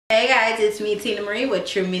Hey guys, it's me, Tina Marie, with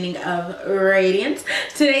True Meaning of Radiance.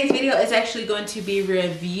 Today's video is actually going to be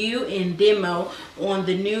review and demo on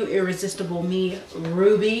the new Irresistible Me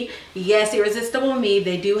Ruby. Yes, Irresistible Me,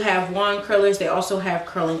 they do have wand curlers. They also have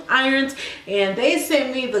curling irons, and they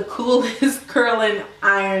sent me the coolest curling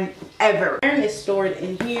iron ever. The iron is stored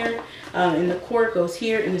in here, and the cord goes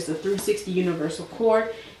here, and it's a 360 universal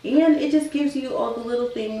cord. And it just gives you all the little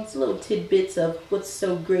things, little tidbits of what's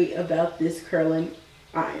so great about this curling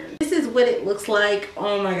iron. This is what it looks like.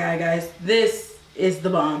 Oh my god, guys, this is the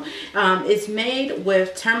bomb. It's made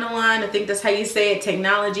with tourmaline, I think that's how you say it,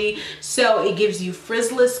 technology, so it gives you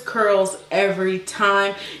frizzless curls every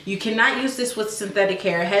time. You cannot use this with synthetic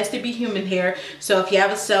hair. It has to be human hair. So if you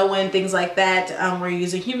have a sew-in, things like that, where you're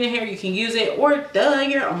using human hair, you can use it, or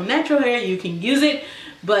your own natural hair, you can use it.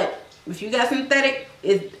 But if you got synthetic,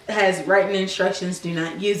 it has written instructions, do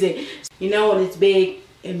not use it. You know, when it's big,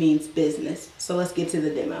 it means business. So let's get to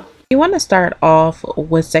the demo. You want to start off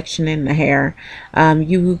with sectioning the hair.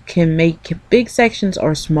 You can make big sections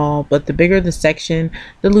or small, but the bigger the section,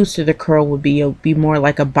 the looser the curl would be. It would be more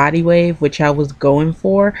like a body wave, which I was going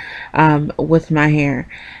for with my hair.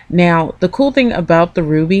 Now, the cool thing about the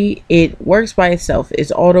Ruby, it works by itself.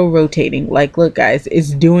 It's auto rotating. Like, look guys,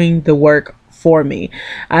 it's doing the work for me.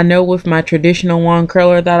 I know with my traditional wand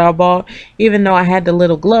curler that I bought, even though I had the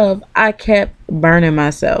little glove, I kept burning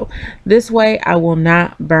myself. This way I will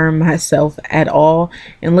not burn myself at all.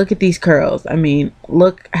 And look at these curls. I mean,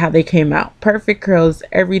 look how they came out. Perfect curls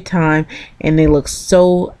every time, and they look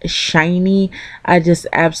so shiny. I just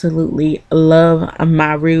absolutely love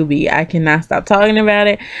my Ruby. I cannot stop talking about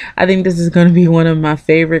it. I think this is going to be one of my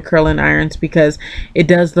favorite curling irons because it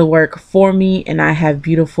does the work for me, and I have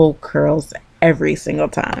beautiful curls every single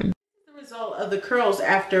time. The result of the curls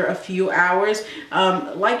after a few hours,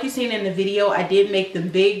 like you seen in the video, I did make them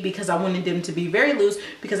big because I wanted them to be very loose,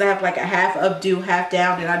 because I have like a half updo, half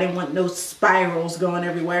down, and I didn't want no spirals going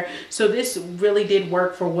everywhere. So this really did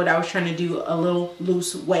work for what I was trying to do, a little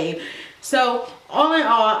loose wave. So all in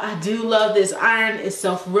all, I do love this iron. It's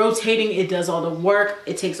self-rotating. It does all the work.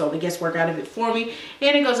 It takes all the guesswork out of it for me,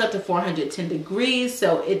 and it goes up to 410 degrees,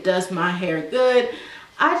 so it does my hair good.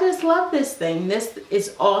 I just love this thing. This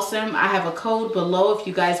is awesome. I have a code below if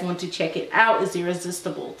you guys want to check it out. It's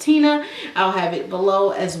Irresistible Tina. I'll have it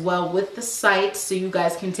below as well with the site, so you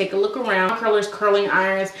guys can take a look around. Curlers, curling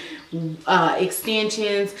irons,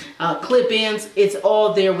 extensions, clip-ins, it's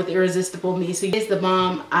all there with Irresistible Me. So it's the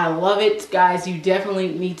bomb. I love it, guys. You definitely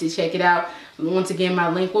need to check it out. Once again,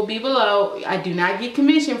 my link will be below. I do not get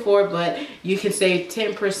commission for it, but you can save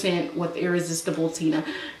 10% with Irresistible Tina.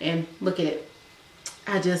 And look at it.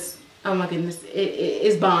 Oh my goodness,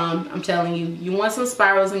 it's bomb. I'm telling you, you want some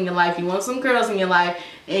spirals in your life, you want some curls in your life,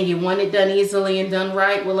 and you want it done easily and done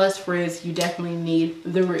right with less frizz, you definitely need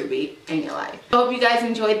the Ruby in your life. I hope you guys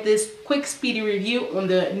enjoyed this quick, speedy review on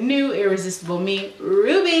the new Irresistible Me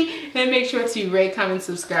Ruby, and make sure to rate, comment,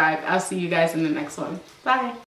 subscribe. I'll see you guys in the next one. Bye.